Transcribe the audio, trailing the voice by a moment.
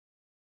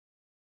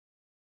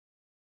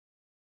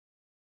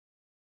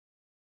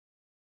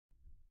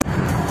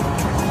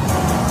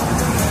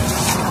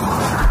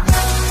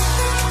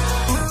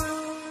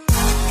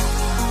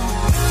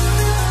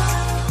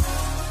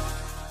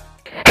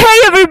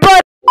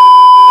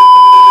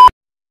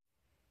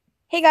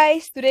Hey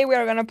guys, today we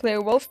are gonna play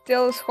Wolf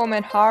Tales Home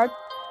and Heart.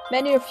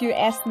 Many of you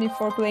asked me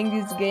for playing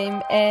this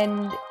game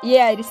and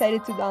yeah, I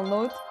decided to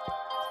download.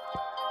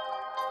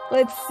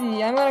 Let's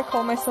see, I'm gonna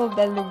call myself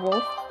Deadly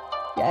Wolf.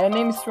 Yeah, the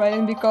name is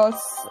Trident because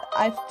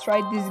I've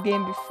tried this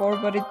game before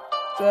but it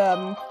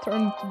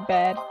turned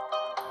bad.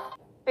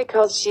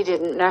 Because she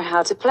didn't know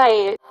how to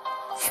play it.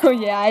 So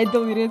yeah, I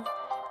deleted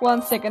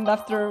 1 second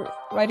after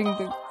writing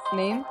the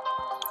name.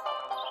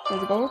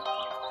 Let's go.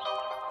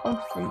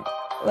 Confirm.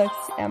 Let's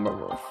see, Amber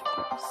Wolf.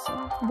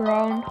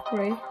 Brown,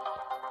 gray.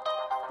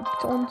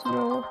 Don't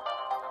know.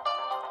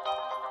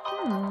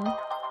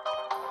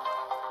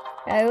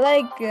 I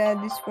like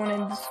this one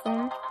and this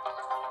one.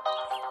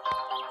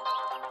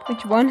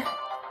 Which one?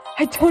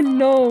 I don't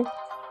know.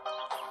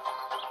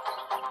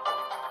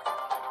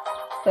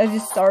 Let's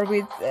just start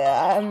with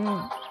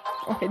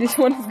okay, this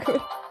one is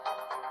good.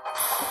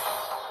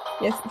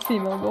 Yes,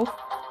 female wolf.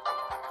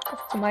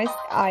 Customized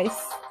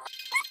eyes.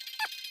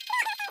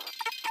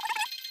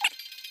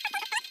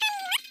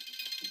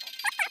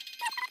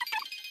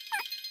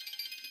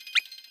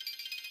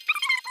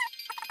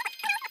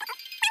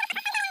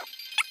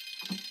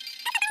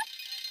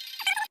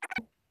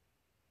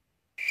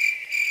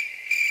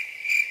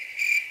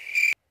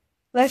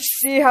 Let's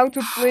see how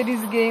to play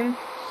this game.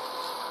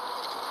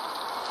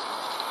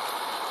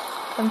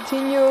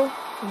 Continue,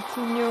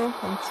 continue,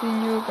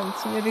 continue,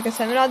 continue, because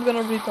I'm not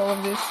gonna read all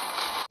of this.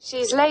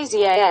 She's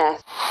lazy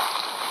AF.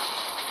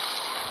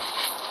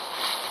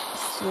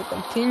 So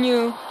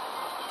continue.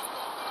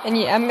 And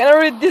yeah, I'm gonna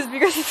read this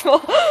because it's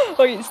small.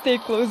 Okay, stay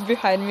close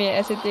behind me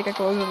as I take a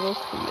closer look.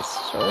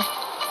 Yes, sure.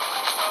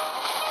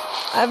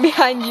 I'm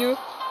behind you.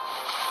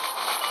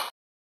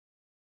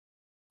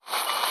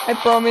 I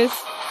promise.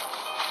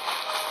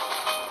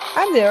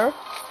 I'm there.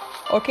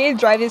 Okay,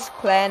 drive this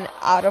clan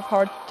out of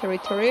our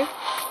territory.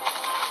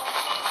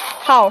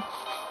 How?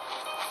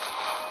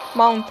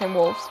 Mountain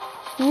wolves.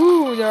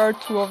 Ooh, there are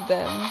 2 of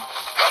them.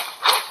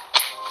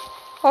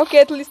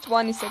 Okay, at least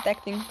one is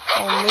attacking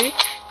only.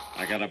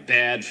 I got a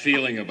bad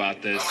feeling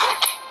about this.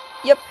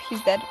 Yep,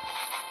 he's dead.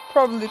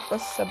 Probably it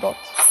was a bot.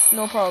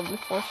 No, probably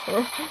for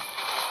sure.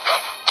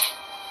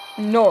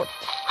 North.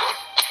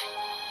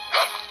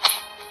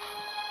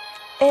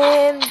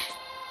 And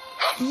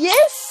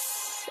yes,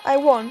 I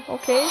won.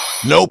 Okay.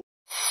 Nope.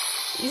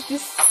 Is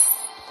this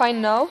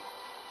fine now?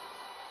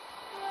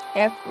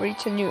 F,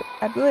 reach a new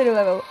ability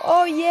level.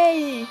 Oh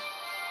yay!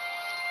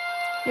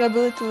 New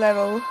ability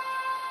level.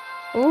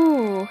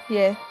 Ooh,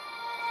 yeah.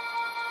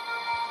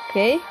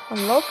 Okay,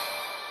 unlock.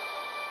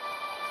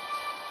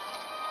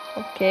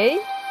 Okay.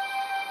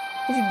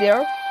 Is it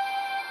there?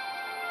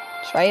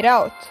 Try it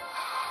out.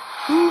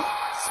 Ooh,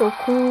 so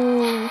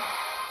cool.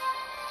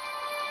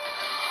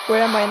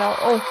 Where am I now?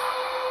 Oh,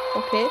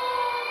 okay.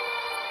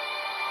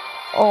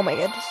 Oh my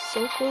god, this is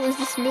so cool. Is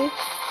this me?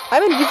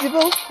 I'm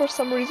invisible for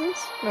some reasons.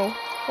 No.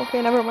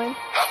 Okay, never mind.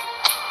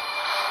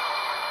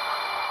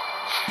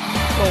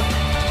 No.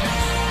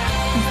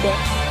 He's dead.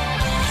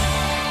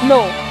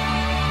 No.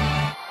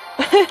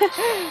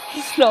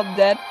 He's not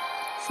dead.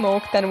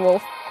 Smoke 10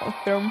 wolf.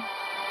 Confirm.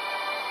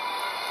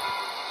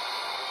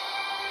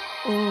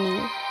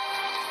 Ooh.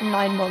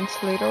 9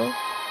 months later.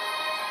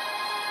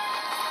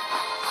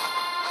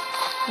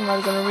 I'm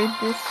not gonna read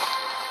this.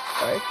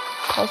 Alright.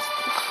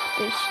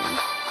 Constitution.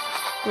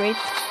 Great.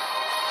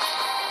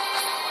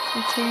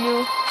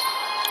 Continue.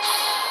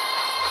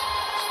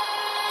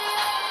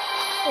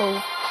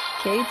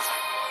 Okay, it's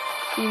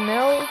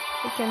female.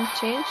 We can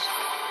change.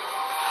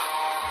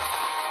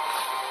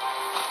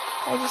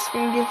 I just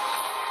gonna give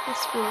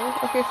this rule.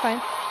 Okay,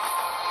 fine.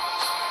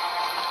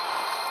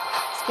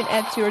 Just can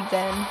add to your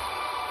den.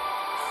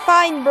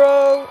 Fine,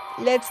 bro.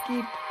 Let's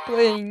keep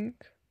playing.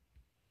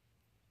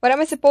 What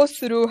am I supposed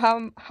to do?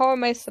 How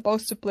am I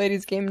supposed to play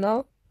this game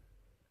now?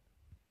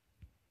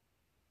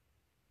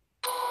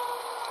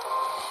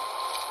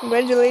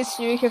 Congratulations,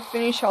 you have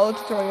finished all the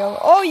tutorial.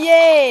 Oh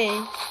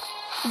yay!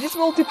 Is this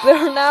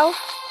multiplayer now?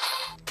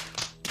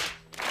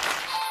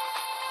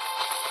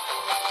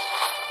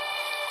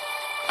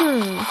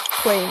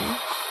 Playing.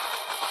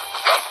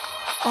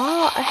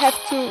 Ah, I have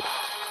to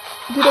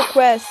do the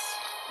quest.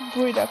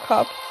 Breed a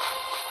cup.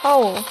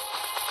 How?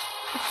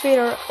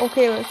 Fair.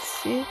 Okay, let's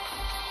see.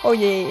 Oh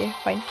yeah,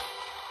 fine.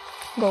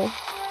 Go.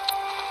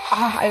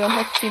 Ah, I don't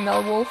have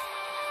female wolf.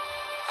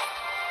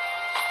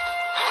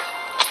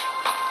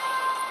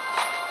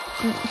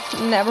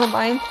 Never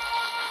mind.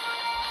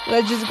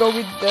 Let's just go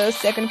with the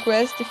second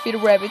quest. Defeat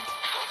rabbit.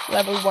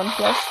 Level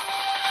 1+.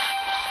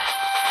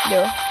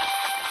 There.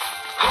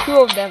 2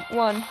 of them.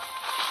 One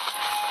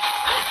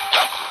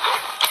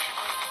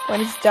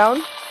is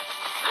down.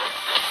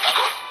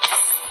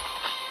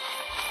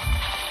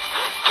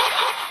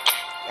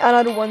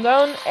 Another one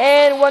down.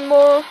 And one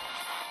more.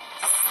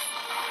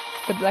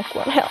 The black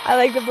one. I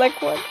like the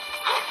black one.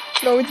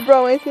 No, it's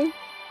brown, I think.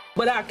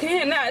 But I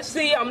cannot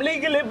see. I'm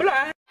legally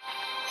blind.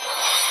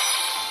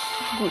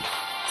 Good.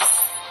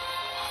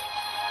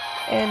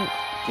 And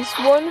this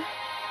one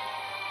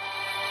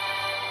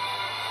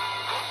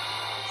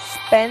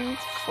spend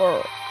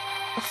for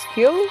a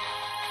skill.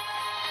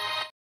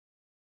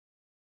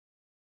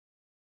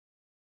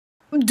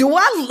 Do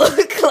I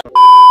look like...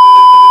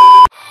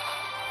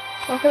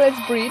 Okay,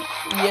 let's breed.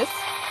 Yes.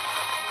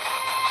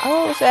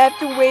 Oh, so I have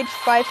to wait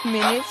 5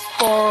 minutes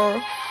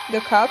for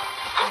the cup.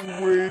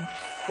 Wait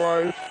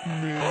 5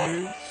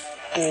 minutes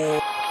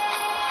for...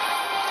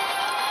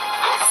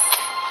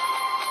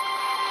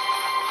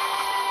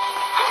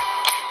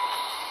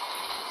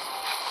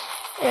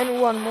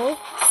 And one more.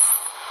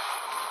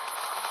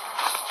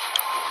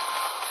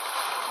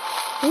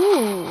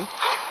 Ooh.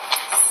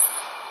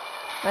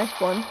 Nice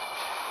one.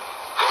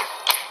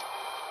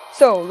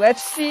 So,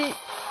 let's see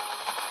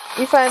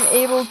if I'm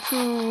able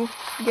to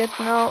get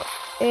now.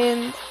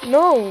 And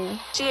no!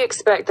 She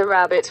expects the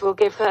rabbit will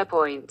give her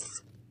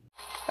points.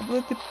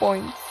 Ability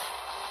points.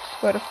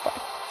 What the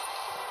fuck?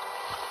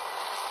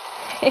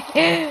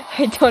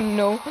 I don't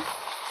know.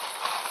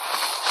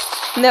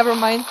 Never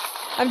mind.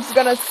 I'm just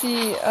gonna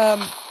see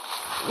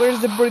where's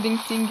the breeding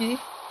thingy.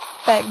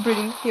 Pack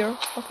breeding here,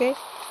 okay?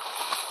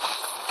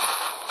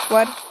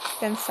 What?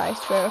 10 size,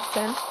 2 out of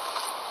 10.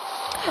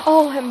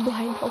 Oh, I'm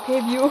blind. Okay,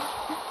 view.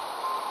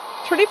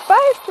 35,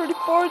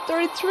 34,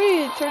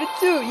 33,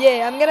 32.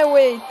 Yeah, I'm gonna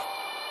wait.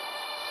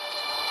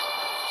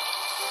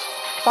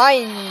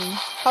 Fine.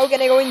 How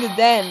can I go in the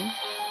den?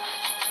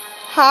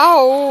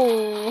 How?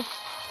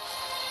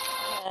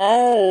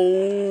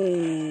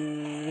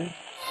 Oh.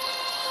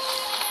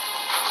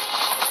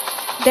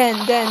 Den.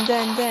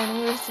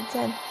 Where's the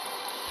den?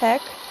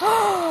 Pack.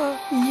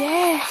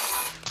 Yes!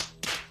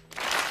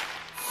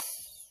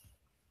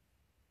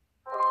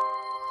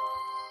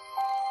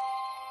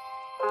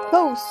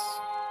 Close.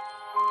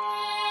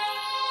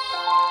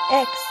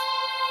 X.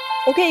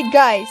 Okay,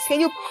 guys, can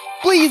you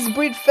please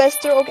breed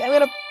faster? Okay, I'm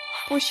gonna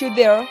push you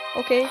there.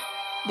 Okay,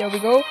 there we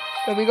go.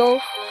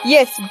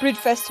 Yes, breed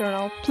faster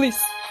now, please.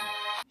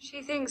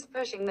 She thinks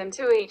pushing them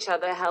to each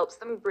other helps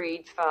them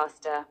breed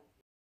faster.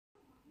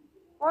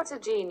 What a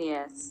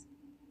genius.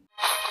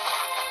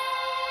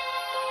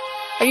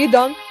 Are you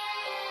done?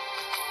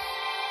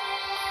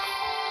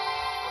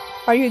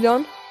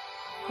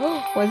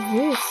 What's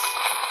this?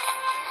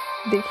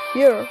 Dick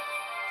here.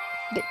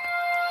 Dick.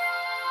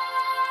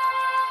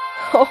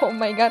 Oh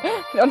my god,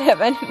 I don't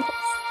have animals.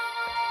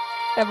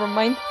 Never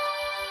mind.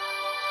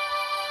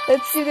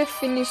 Let's see the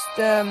finished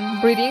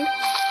breeding.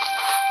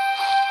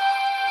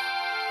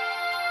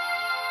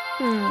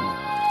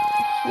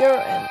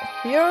 Here and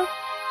here.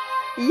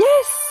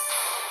 Yes!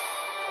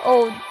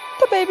 Oh,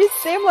 the babies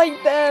same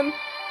like them.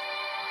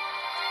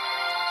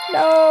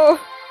 No.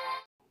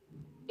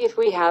 If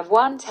we have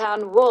one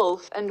tan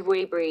wolf and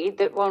we breed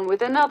that one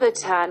with another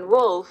tan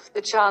wolf,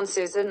 the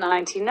chances are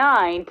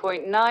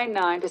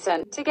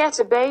 99.99% to get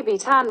a baby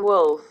tan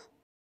wolf.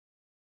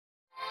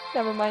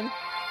 Never mind.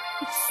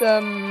 It's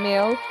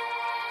male.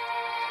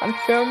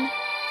 Confirm.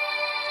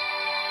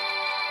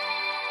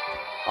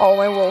 Oh,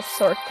 my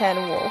wolves are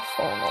tan wolf.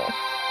 Oh no.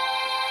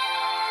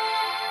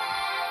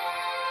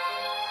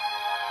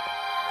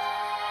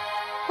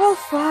 Well,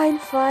 fine.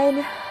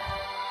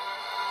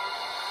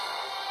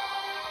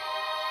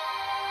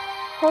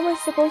 How am I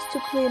supposed to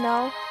play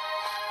now?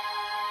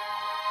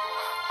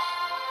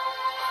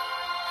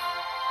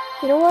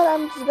 You know what?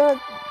 I'm just gonna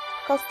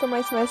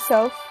customize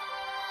myself.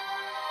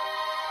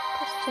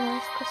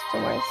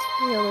 Customize.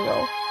 Here we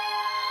go.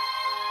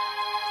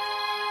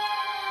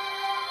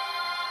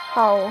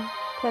 How?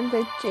 Can't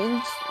I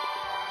change?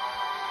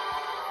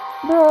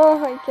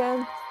 Bro, I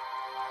can't.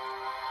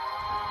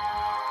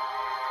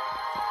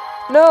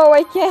 No,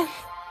 I can't.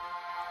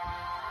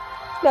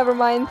 Never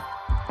mind.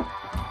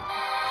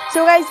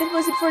 So guys, that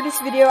was it for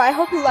this video. I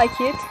hope you like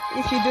it.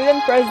 If you do,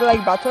 then press the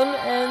like button.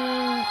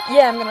 And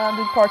yeah, I'm gonna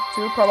do part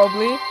 2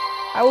 probably.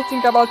 I will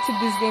think about it.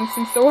 This game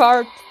seems so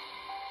hard.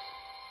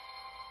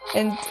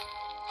 And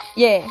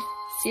yeah,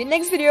 see you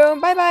next video.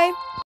 Bye bye.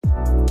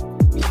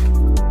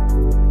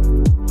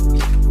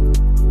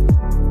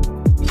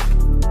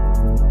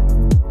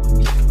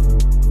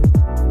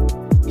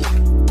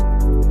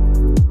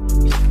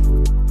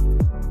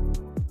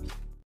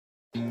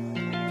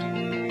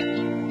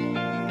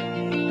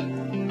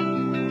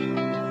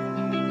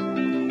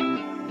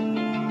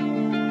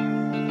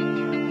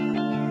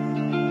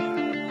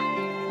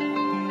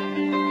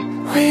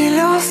 We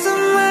lost our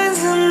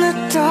minds in the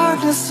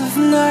darkness of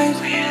night.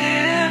 We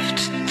live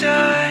to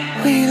die.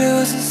 We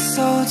lose our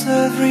souls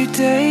every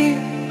day.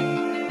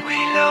 We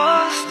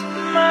lost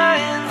our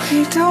minds.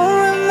 We don't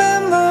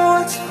remember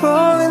what's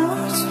wrong and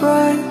what's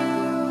right.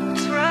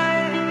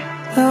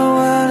 The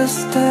world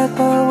is dead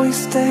but we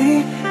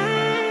stay.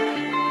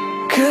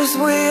 'Cause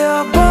we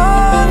are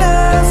born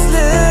as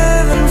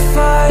living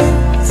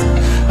fights.